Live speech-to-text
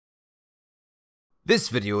This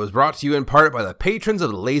video is brought to you in part by the patrons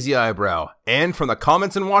of the Lazy Eyebrow, and from the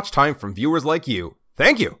comments and watch time from viewers like you.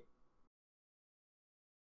 Thank you!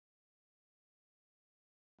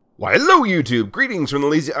 Why hello YouTube! Greetings from the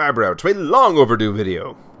Lazy Eyebrow to a long overdue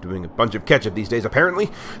video. Doing a bunch of catch-up these days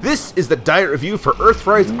apparently. This is the diet review for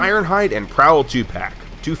Earthrise, Ironhide, and Prowl 2-pack.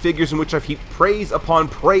 Two figures in which I've heaped praise upon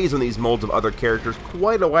praise on these molds of other characters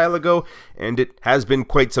quite a while ago, and it has been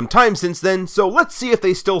quite some time since then, so let's see if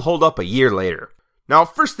they still hold up a year later. Now,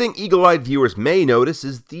 first thing eagle-eyed viewers may notice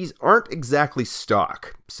is these aren't exactly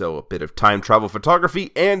stock, so a bit of time travel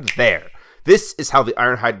photography, and there. This is how the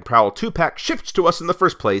Ironhide and Prowl 2-pack shipped to us in the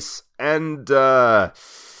first place, and, yikes.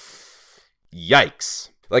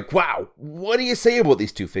 Like, wow, what do you say about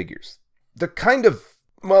these two figures? They're kind of,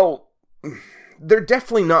 well, they're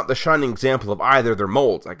definitely not the shining example of either of their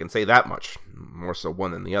molds, I can say that much. More so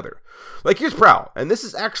one than the other. Like, here's Prowl, and this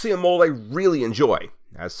is actually a mold I really enjoy.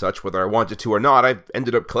 As such, whether I wanted to or not, I've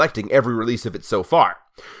ended up collecting every release of it so far.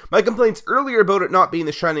 My complaints earlier about it not being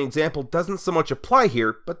the shining example doesn't so much apply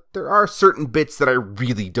here, but there are certain bits that I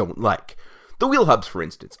really don't like. The wheel hubs, for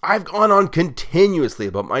instance. I've gone on continuously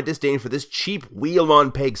about my disdain for this cheap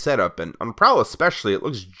wheel-on-peg setup, and on Prowl especially, it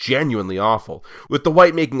looks genuinely awful, with the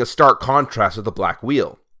white making a stark contrast with the black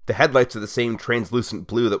wheel. The headlights are the same translucent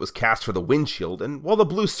blue that was cast for the windshield, and while the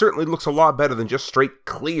blue certainly looks a lot better than just straight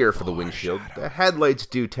clear for the windshield, the headlights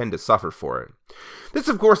do tend to suffer for it. This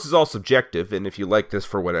of course is all subjective, and if you like this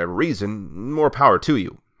for whatever reason, more power to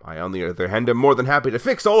you. I on the other hand am more than happy to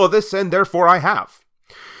fix all of this, and therefore I have.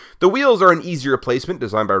 The wheels are an easy replacement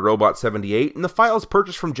designed by Robot78, and the files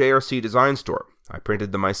purchased from JRC Design Store. I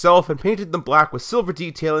printed them myself and painted them black with silver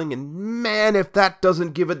detailing, and man, if that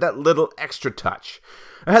doesn't give it that little extra touch.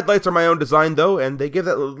 The headlights are my own design though, and they give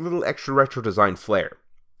that little extra retro design flair.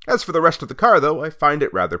 As for the rest of the car though, I find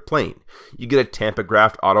it rather plain. You get a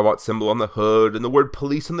Tampa-graphed Autobot symbol on the hood, and the word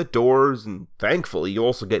police on the doors, and thankfully you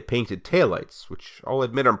also get painted taillights, which I'll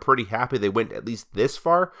admit I'm pretty happy they went at least this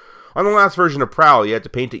far. On the last version of Prowl, you had to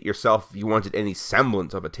paint it yourself if you wanted any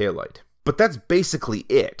semblance of a taillight. But that's basically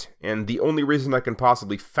it, and the only reason I can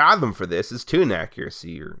possibly fathom for this is tune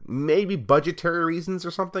accuracy, or maybe budgetary reasons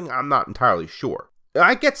or something, I'm not entirely sure.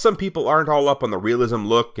 I get some people aren't all up on the realism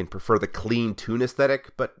look and prefer the clean toon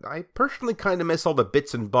aesthetic, but I personally kinda miss all the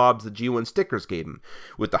bits and bobs the G1 stickers gave them,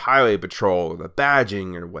 with the highway patrol, or the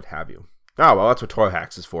badging, or what have you. Oh well, that's what Toy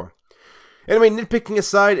Hacks is for. Anyway, nitpicking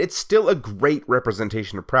aside, it's still a great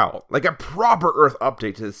representation of Prowl, like a proper Earth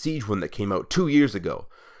update to the Siege one that came out 2 years ago.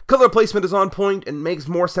 Color placement is on point and makes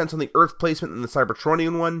more sense on the Earth placement than the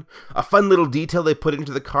Cybertronian one. A fun little detail they put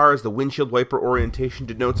into the car is the windshield wiper orientation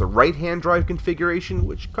denotes a right-hand drive configuration,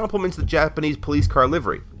 which complements the Japanese police car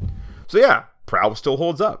livery. So yeah, Prowl still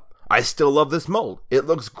holds up. I still love this mold. It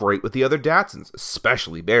looks great with the other Datsuns,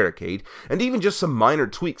 especially Barricade, and even just some minor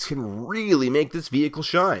tweaks can really make this vehicle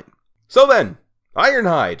shine. So then,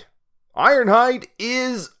 Ironhide. Ironhide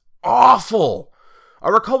is awful. I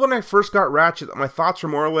recall when I first got Ratchet that my thoughts were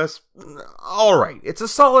more or less, alright, it's a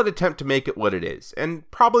solid attempt to make it what it is, and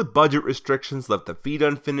probably budget restrictions left the feet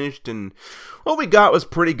unfinished, and what we got was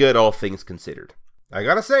pretty good all things considered. I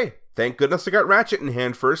gotta say, thank goodness I got Ratchet in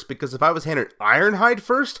hand first, because if I was handed Ironhide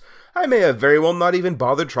first, I may have very well not even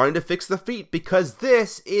bothered trying to fix the feet, because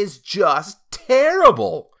this is just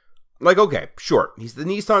terrible. Like, okay, sure, he's the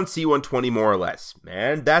Nissan C120 more or less,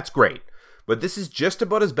 and that's great. But this is just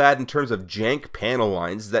about as bad in terms of jank panel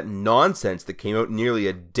lines as that nonsense that came out nearly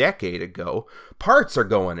a decade ago. Parts are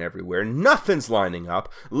going everywhere, nothing's lining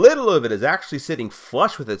up, little of it is actually sitting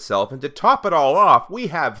flush with itself, and to top it all off, we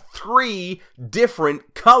have 3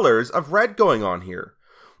 different colors of red going on here.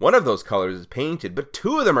 One of those colors is painted, but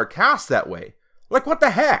 2 of them are cast that way. Like, what the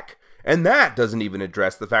heck? And that doesn't even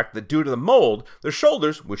address the fact that due to the mold, the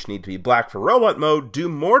shoulders, which need to be black for robot mode, do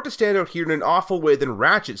more to stand out here in an awful way than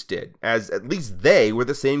Ratchet's did, as at least they were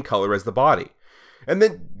the same color as the body. And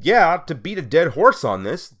then, yeah, to beat a dead horse on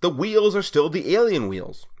this, the wheels are still the alien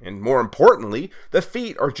wheels. And more importantly, the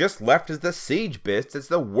feet are just left as the Siege bits. It's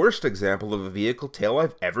the worst example of a vehicle tail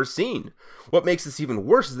I've ever seen. What makes this even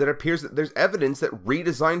worse is that it appears that there's evidence that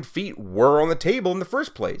redesigned feet were on the table in the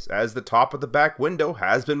first place, as the top of the back window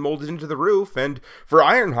has been molded into the roof, and for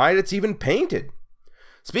Ironhide it's even painted.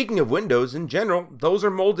 Speaking of windows, in general, those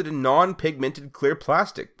are molded in non-pigmented clear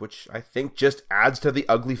plastic, which I think just adds to the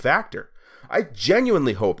ugly factor. I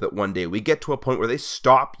genuinely hope that one day we get to a point where they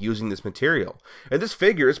stop using this material. And this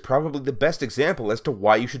figure is probably the best example as to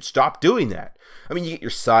why you should stop doing that. I mean, you get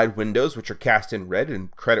your side windows, which are cast in red,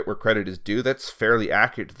 and credit where credit is due, that's fairly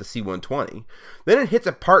accurate to the C120. Then it hits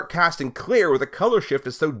a part cast in clear where the color shift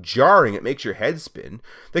is so jarring it makes your head spin.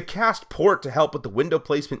 The cast port to help with the window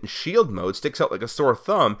placement and shield mode sticks out like a sore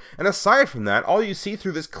thumb, and aside from that, all you see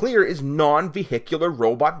through this clear is non-vehicular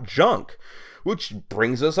robot junk. Which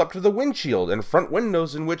brings us up to the windshield and front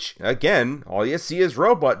windows, in which, again, all you see is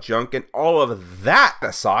robot junk, and all of that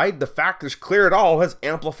aside, the fact there's clear at all has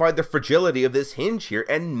amplified the fragility of this hinge here,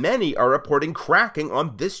 and many are reporting cracking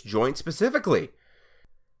on this joint specifically.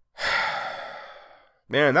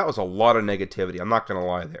 Man, that was a lot of negativity, I'm not gonna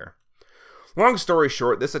lie there. Long story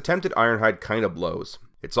short, this attempted Ironhide kinda blows.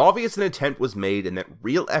 It's obvious an attempt was made and that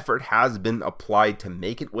real effort has been applied to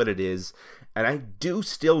make it what it is, and I do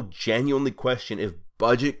still genuinely question if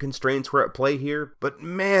budget constraints were at play here, but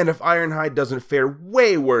man, if Ironhide doesn't fare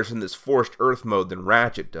way worse in this forced Earth mode than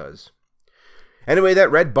Ratchet does. Anyway,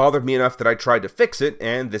 that red bothered me enough that I tried to fix it,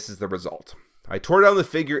 and this is the result. I tore down the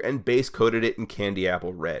figure and base coated it in candy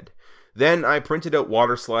apple red. Then I printed out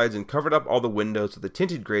water slides and covered up all the windows with a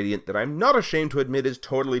tinted gradient that I'm not ashamed to admit is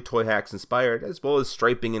totally Toy Hacks inspired, as well as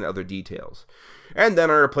striping and other details. And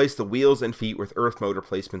then I replaced the wheels and feet with Earth mode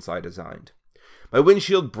replacements I designed. My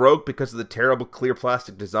windshield broke because of the terrible clear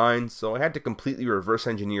plastic design, so I had to completely reverse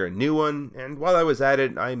engineer a new one, and while I was at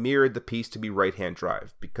it, I mirrored the piece to be right-hand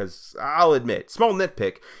drive, because, I'll admit, small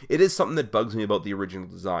nitpick, it is something that bugs me about the original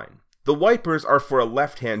design. The wipers are for a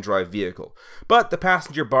left-hand drive vehicle, but the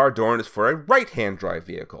passenger bar door is for a right-hand drive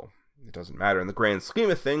vehicle. It doesn't matter in the grand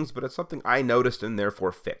scheme of things, but it's something I noticed and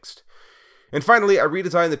therefore fixed. And finally, I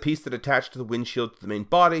redesigned the piece that attached to the windshield to the main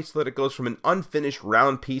body so that it goes from an unfinished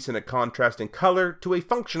round piece in a contrasting color to a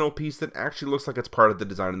functional piece that actually looks like it's part of the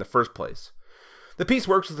design in the first place. The piece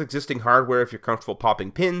works with existing hardware if you're comfortable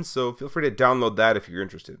popping pins, so feel free to download that if you're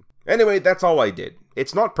interested. Anyway, that's all I did.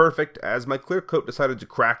 It's not perfect, as my clear coat decided to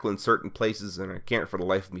crackle in certain places and I can't for the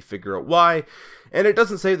life of me figure out why, and it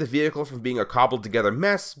doesn't save the vehicle from being a cobbled together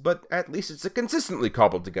mess, but at least it's a consistently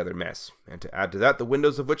cobbled together mess. And to add to that, the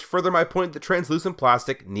windows of which further my point that translucent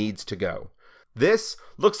plastic needs to go. This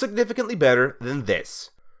looks significantly better than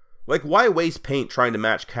this. Like, why waste paint trying to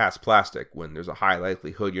match cast plastic when there's a high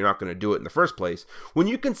likelihood you're not going to do it in the first place, when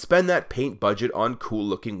you can spend that paint budget on cool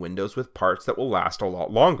looking windows with parts that will last a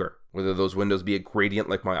lot longer? Whether those windows be a gradient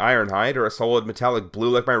like my Ironhide or a solid metallic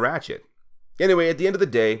blue like my Ratchet. Anyway, at the end of the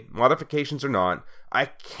day, modifications or not, I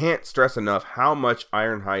can't stress enough how much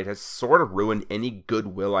Ironhide has sort of ruined any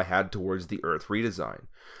goodwill I had towards the Earth redesign.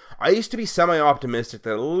 I used to be semi-optimistic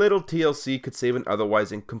that a little TLC could save an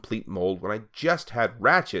otherwise incomplete mold when I just had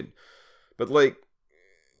Ratchet, but like,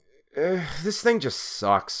 this thing just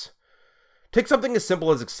sucks. Take something as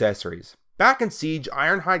simple as accessories. Back in Siege,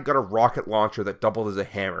 Ironhide got a rocket launcher that doubled as a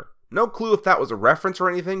hammer. No clue if that was a reference or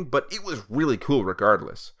anything, but it was really cool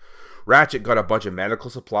regardless. Ratchet got a bunch of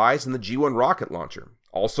medical supplies and the G1 rocket launcher.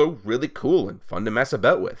 Also really cool and fun to mess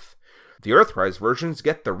about with. The Earthrise versions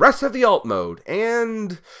get the rest of the alt mode,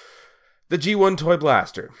 and the G1 toy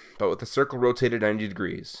blaster, but with the circle rotated 90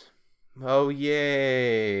 degrees. Oh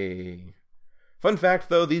yay! Fun fact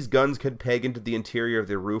though, these guns could peg into the interior of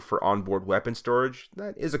their roof for onboard weapon storage.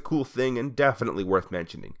 That is a cool thing and definitely worth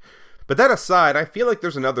mentioning. But that aside, I feel like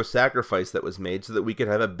there's another sacrifice that was made so that we could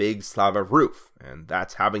have a big slab of roof, and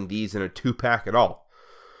that's having these in a 2-pack at all.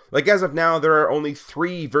 Like, as of now, there are only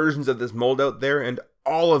 3 versions of this mold out there, and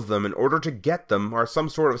all of them, in order to get them, are some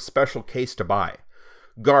sort of special case to buy.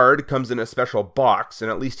 Guard comes in a special box,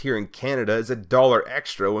 and at least here in Canada is $1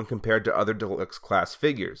 extra when compared to other deluxe class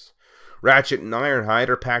figures. Ratchet and Ironhide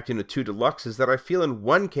are packed into 2 deluxes that I feel in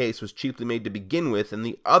one case was cheaply made to begin with, and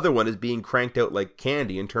the other one is being cranked out like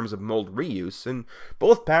candy in terms of mold reuse, and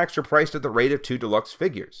both packs are priced at the rate of 2 deluxe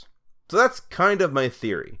figures. So that's kind of my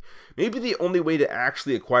theory. Maybe the only way to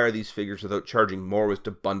actually acquire these figures without charging more was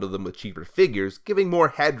to bundle them with cheaper figures, giving more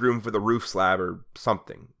headroom for the roof slab or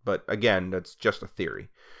something. But again, that's just a theory.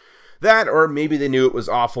 That, or maybe they knew it was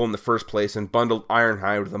awful in the first place and bundled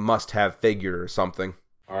Ironhide with a must-have figure or something.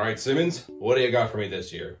 Alright, Simmons, what do you got for me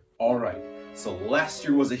this year? Alright, so last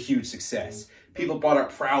year was a huge success. People bought our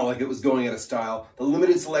Prowl like it was going out of style, the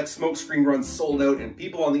limited select smokescreen runs sold out, and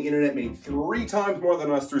people on the internet made 3 times more than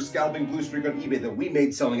us through scalping Blue Streak on eBay than we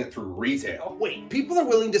made selling it through retail. Wait, people are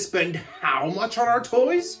willing to spend how much on our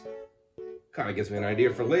toys? Kinda gives me an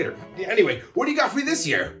idea for later. Anyway, what do you got for me this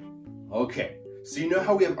year? Okay, so you know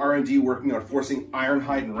how we have R&D working on forcing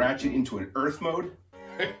Ironhide and Ratchet into an Earth mode?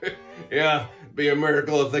 Yeah, Be a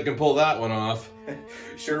miracle if they can pull that one off.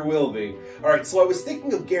 Sure will be. Alright, so I was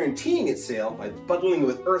thinking of guaranteeing its sale by bundling it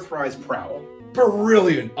with Earthrise Prowl.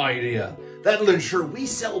 Brilliant idea. That'll ensure we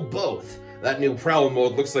sell both. That new Prowl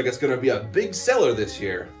mode looks like it's going to be a big seller this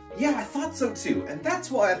year. Yeah, I thought so too, and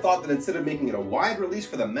that's why I thought that instead of making it a wide release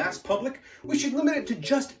for the mass public, we should limit it to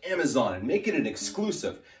just Amazon and make it an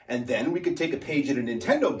exclusive. And then we could take a page in a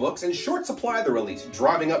Nintendo books and short supply the release,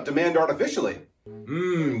 driving up demand artificially.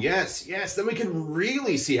 Yes, then we can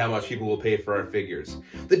really see how much people will pay for our figures.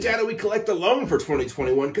 The data we collect alone for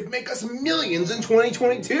 2021 could make us millions in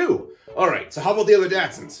 2022. Alright, so how about the other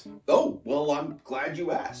Datsuns? Oh, well, I'm glad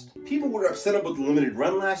you asked. People were upset about the limited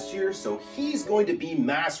run last year, so he's going to be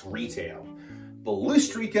mass retail. Blue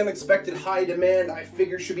Streak Unexpected High Demand, I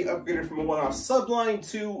figure, should be upgraded from a one-off subline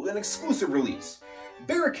to an exclusive release.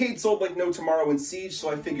 Barricade sold like no tomorrow in Siege, so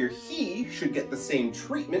I figure he should get the same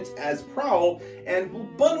treatment as Prowl, and we'll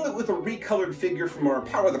bundle it with a recolored figure from our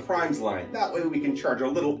Power the Primes line. That way we can charge a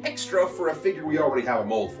little extra for a figure we already have a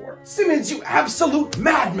mold for. Simmons, you absolute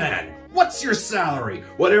madman! What's your salary?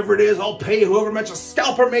 Whatever it is, I'll pay whoever much a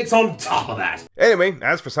scalper makes on top of that. Anyway,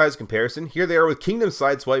 as for size comparison, here they are with Kingdom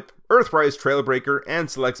Sideswipe, Earthrise Trailbreaker, and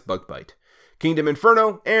Select's Bug Bite, Kingdom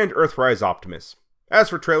Inferno, and Earthrise Optimus. As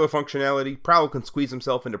for trailer functionality, Prowl can squeeze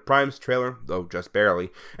himself into Prime's trailer, though just barely,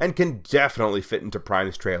 and can definitely fit into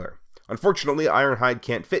Prime's trailer. Unfortunately, Ironhide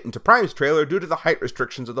can't fit into Prime's trailer due to the height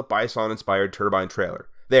restrictions of the Bison-inspired turbine trailer.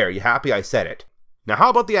 There, you happy? I said it. Now how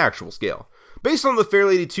about the actual scale? Based on the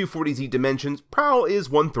Fairlady 240Z dimensions, Prowl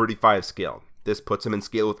is 135 scale. This puts him in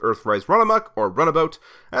scale with Earthrise Runamuck, or Runabout,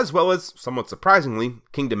 as well as, somewhat surprisingly,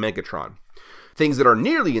 Kingdom Megatron. Things that are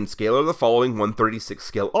nearly in scale are the following 136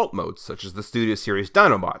 scale alt modes, such as the Studio Series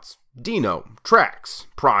Dinobots, Dino, Trax,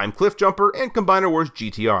 Prime Cliffjumper, and Combiner Wars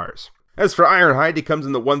GTRs. As for Ironhide, he comes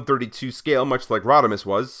in the 132 scale, much like Rodimus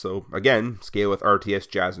was, so again, scale with RTS,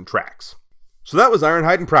 Jazz, and Trax. So that was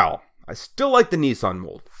Ironhide and Prowl. I still like the Nissan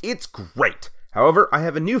mold. It's great. However, I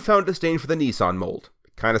have a newfound disdain for the Nissan mold.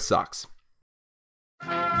 It kinda sucks. The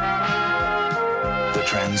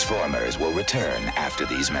Transformers will return after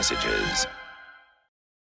these messages.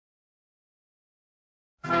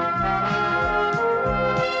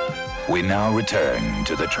 We now return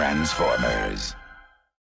to the Transformers.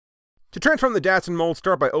 To transform the Datsun mold,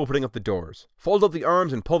 start by opening up the doors. Fold up the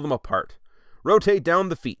arms and pull them apart. Rotate down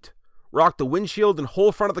the feet. Rock the windshield and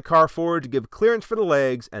whole front of the car forward to give clearance for the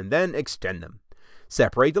legs, and then extend them.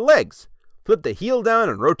 Separate the legs. Flip the heel down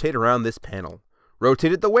and rotate around this panel.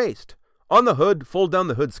 Rotate at the waist. On the hood, fold down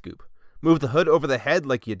the hood scoop. Move the hood over the head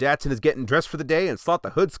like your Datsun is getting dressed for the day and slot the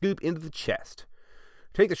hood scoop into the chest.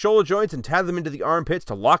 Take the shoulder joints and tab them into the armpits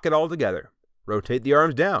to lock it all together. Rotate the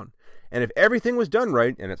arms down. And if everything was done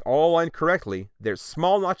right and it's all aligned correctly, there's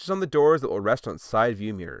small notches on the doors that will rest on side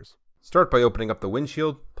view mirrors. Start by opening up the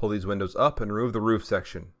windshield, pull these windows up and remove the roof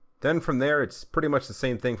section. Then from there, it's pretty much the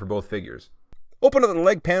same thing for both figures. Open up the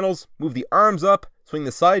leg panels, move the arms up, swing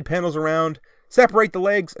the side panels around, separate the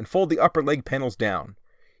legs, and fold the upper leg panels down.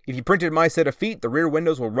 If you printed my set of feet, the rear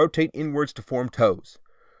windows will rotate inwards to form toes.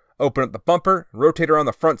 Open up the bumper and rotate around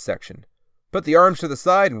the front section. Put the arms to the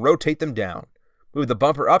side and rotate them down. Move the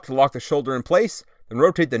bumper up to lock the shoulder in place, then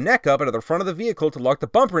rotate the neck up into the front of the vehicle to lock the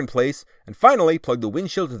bumper in place, and finally plug the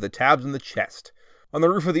windshield to the tabs in the chest. On the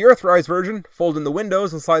roof of the Earthrise version, fold in the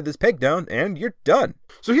windows and slide this peg down, and you're done.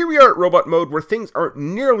 So here we are at robot mode, where things aren't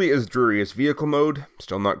nearly as dreary as vehicle mode.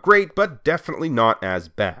 Still not great, but definitely not as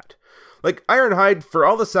bad. Like, Ironhide, for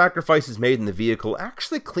all the sacrifices made in the vehicle,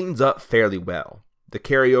 actually cleans up fairly well. The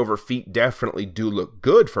carryover feet definitely do look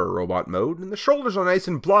good for a robot mode, and the shoulders are nice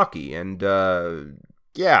and blocky, and,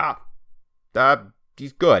 yeah.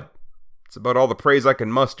 He's good. It's about all the praise I can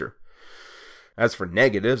muster. As for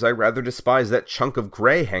negatives, I rather despise that chunk of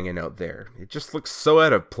gray hanging out there. It just looks so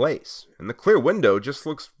out of place, and the clear window just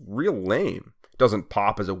looks real lame. It doesn't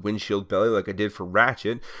pop as a windshield belly like I did for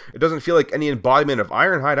Ratchet. It doesn't feel like any embodiment of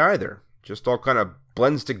Ironhide either. Just all kind of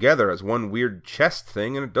blends together as one weird chest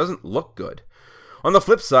thing, and it doesn't look good. On the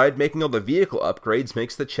flip side, making all the vehicle upgrades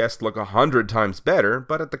makes the chest look 100 times better,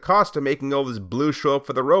 but at the cost of making all this blue show up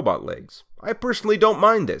for the robot legs. I personally don't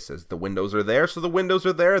mind this, as the windows are there, so the windows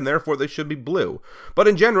are there, and therefore they should be blue. But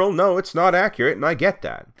in general, no, it's not accurate, and I get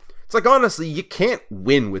that. It's like, honestly, you can't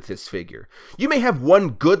win with this figure. You may have one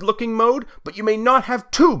good-looking mode, but you may not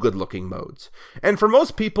have two good-looking modes. And for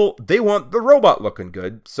most people, they want the robot looking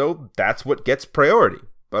good, so that's what gets priority.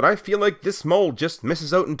 But I feel like this mold just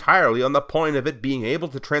misses out entirely on the point of it being able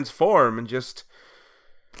to transform and just...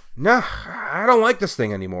 Nah, I don't like this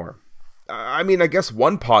thing anymore. I mean, I guess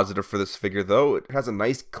one positive for this figure, though, it has a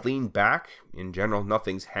nice clean back. In general,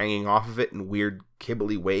 nothing's hanging off of it in weird,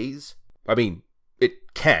 kibbly ways. I mean,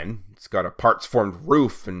 it can. It's got a parts-formed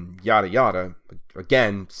roof and yada yada.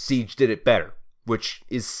 Again, Siege did it better, which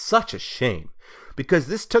is such a shame, because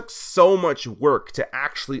this took so much work to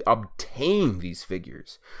actually obtain these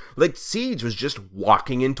figures. Like, Siege was just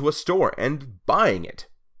walking into a store and buying it.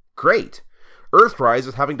 Great. Earthrise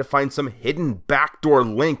was having to find some hidden backdoor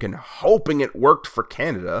link and hoping it worked for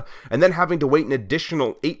Canada, and then having to wait an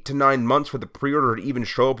additional 8 to 9 months for the pre-order to even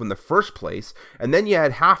show up in the first place, and then you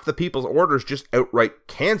had half the people's orders just outright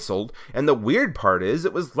cancelled, and the weird part is,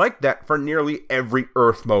 it was like that for nearly every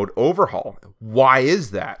Earth mode overhaul. Why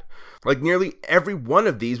is that? Like, nearly every one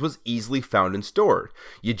of these was easily found and stored.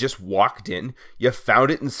 You just walked in, you found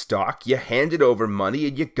it in stock, you handed over money,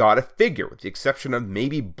 and you got a figure, with the exception of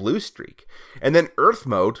maybe Blue Streak. And then Earth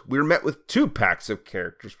mode, we were met with 2 packs of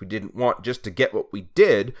characters we didn't want just to get what we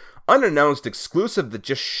did, unannounced exclusive that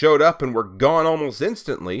just showed up and were gone almost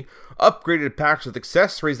instantly, upgraded packs with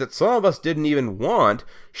accessories that some of us didn't even want,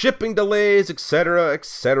 shipping delays, etc,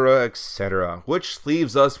 etc, etc, which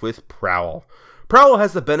leaves us with Prowl. Prowl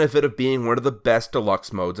has the benefit of being one of the best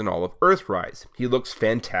deluxe modes in all of Earthrise. He looks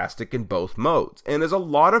fantastic in both modes, and is a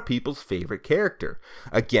lot of people's favorite character.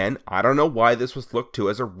 Again, I don't know why this was looked to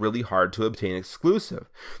as a really hard to obtain exclusive.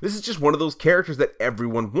 This is just one of those characters that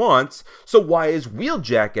everyone wants, so why is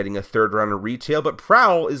Wheeljack getting a 3rd round of retail, but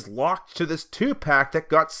Prowl is locked to this 2-pack that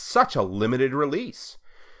got such a limited release?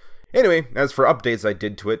 Anyway, as for updates I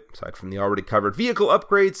did to it, aside from the already covered vehicle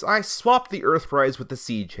upgrades, I swapped the Earthrise with the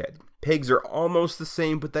Siege head. Pegs are almost the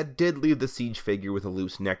same, but that did leave the Siege figure with a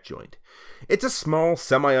loose neck joint. It's a small,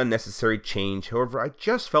 semi-unnecessary change, however I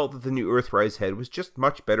just felt that the new Earthrise head was just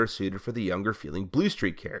much better suited for the younger feeling Blue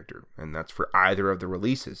Streak character, and that's for either of the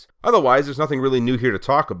releases. Otherwise, there's nothing really new here to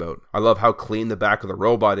talk about. I love how clean the back of the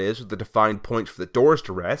robot is, with the defined points for the doors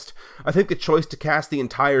to rest. I think the choice to cast the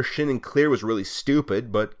entire shin in clear was really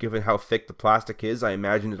stupid, but given how thick the plastic is, I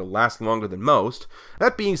imagine it'll last longer than most.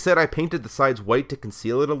 That being said, I painted the sides white to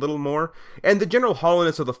conceal it a little more, and the general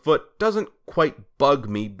hollowness of the foot doesn't quite bug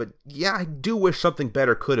me, but yeah, I do wish something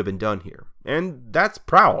better could have been done here. And that's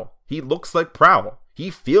Prowl. He looks like Prowl. He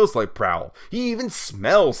feels like Prowl. He even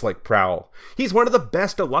smells like Prowl. He's one of the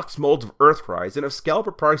best deluxe molds of Earthrise, and if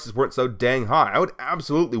scalper prices weren't so dang high, I would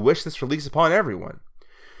absolutely wish this release upon everyone.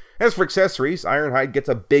 As for accessories, Ironhide gets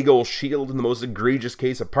a big ol' shield in the most egregious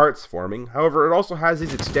case of parts forming, however it also has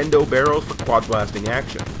these extendo barrels for quad blasting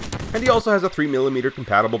action. And he also has a 3mm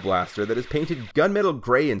compatible blaster that is painted gunmetal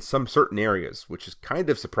gray in some certain areas, which is kind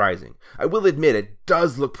of surprising. I will admit it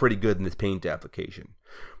does look pretty good in this paint application.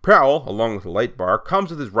 Prowl, along with a light bar, comes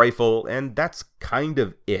with his rifle, and that's kind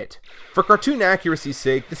of it. For cartoon accuracy's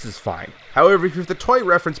sake, this is fine. However, if you're the toy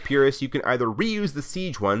reference purist, you can either reuse the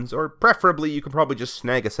Siege ones, or preferably you can probably just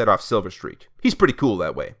snag a set off Silverstreak. He's pretty cool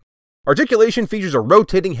that way. Articulation features a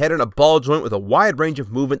rotating head and a ball joint with a wide range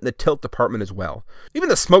of movement in the tilt department as well. Even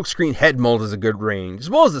the smokescreen head mold has a good range, as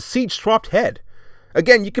well as the Siege swapped head.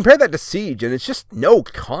 Again, you compare that to Siege and it's just no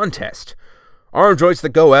contest. Arm joints that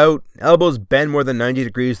go out, elbows bend more than 90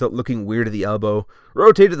 degrees without looking weird at the elbow,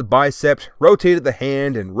 rotated the bicep, rotated the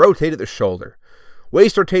hand, and rotated the shoulder.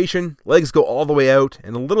 Waist rotation, legs go all the way out,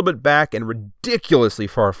 and a little bit back and ridiculously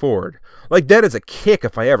far forward. Like that is a kick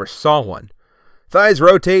if I ever saw one. Thighs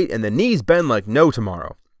rotate and the knees bend like no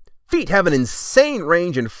tomorrow. Feet have an insane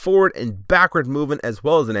range in forward and backward movement as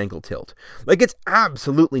well as an ankle tilt. Like it's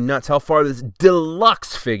absolutely nuts how far this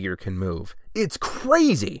deluxe figure can move. It's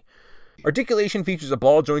crazy! Articulation features a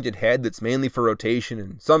ball jointed head that's mainly for rotation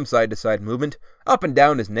and some side to side movement. Up and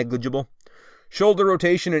down is negligible. Shoulder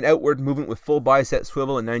rotation and outward movement with full bicep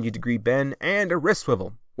swivel and 90-degree bend, and a wrist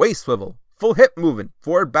swivel, waist swivel, full hip movement,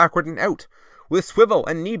 forward, backward, and out, with swivel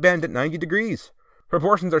and knee bend at 90 degrees.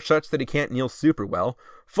 Proportions are such that he can't kneel super well,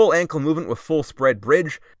 full ankle movement with full spread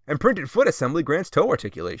bridge, and printed foot assembly grants toe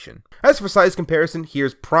articulation. As for size comparison,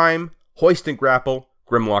 here's Prime, Hoist and Grapple,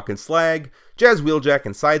 Grimlock and Slag, Jazz Wheeljack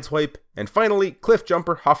and Sideswipe, and finally Cliff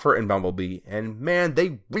Jumper, Huffer, and Bumblebee. And man,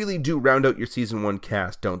 they really do round out your Season 1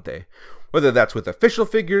 cast, don't they? Whether that's with official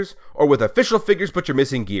figures, or with official figures but you're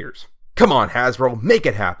missing gears. Come on Hasbro, make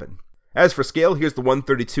it happen! As for scale, here's the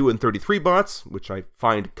 132 and 33 bots, which I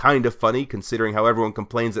find kind of funny considering how everyone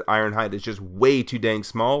complains that Ironhide is just way too dang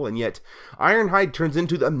small, and yet Ironhide turns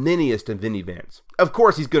into the miniest of minivans. Of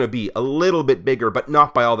course he's going to be a little bit bigger, but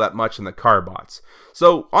not by all that much in the car bots.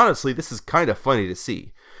 So honestly, this is kind of funny to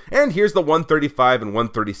see. And here's the 135 and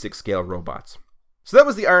 136 scale robots. So that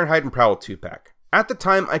was the Ironhide and Prowl 2-pack. At the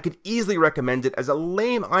time, I could easily recommend it as a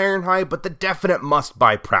lame Ironhide, but the definite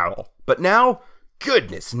must-buy Prowl. But now,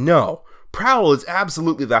 goodness no! Prowl is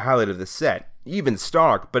absolutely the highlight of the set. even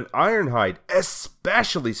stock, but Ironhide,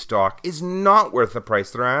 especially stock, is not worth the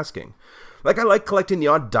price they're asking. Like, I like collecting the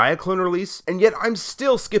odd Diaclone release, and yet I'm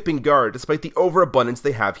still skipping Guard despite the overabundance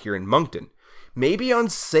they have here in Moncton. Maybe on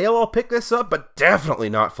sale I'll pick this up, but definitely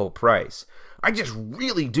not full price. I just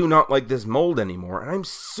really do not like this mold anymore, and I'm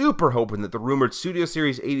super hoping that the rumored Studio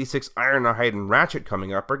Series 86 Ironhide and Ratchet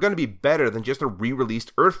coming up are going to be better than just a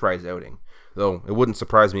re-released Earthrise outing. Though, it wouldn't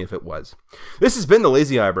surprise me if it was. This has been the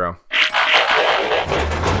Lazy Eyebrow.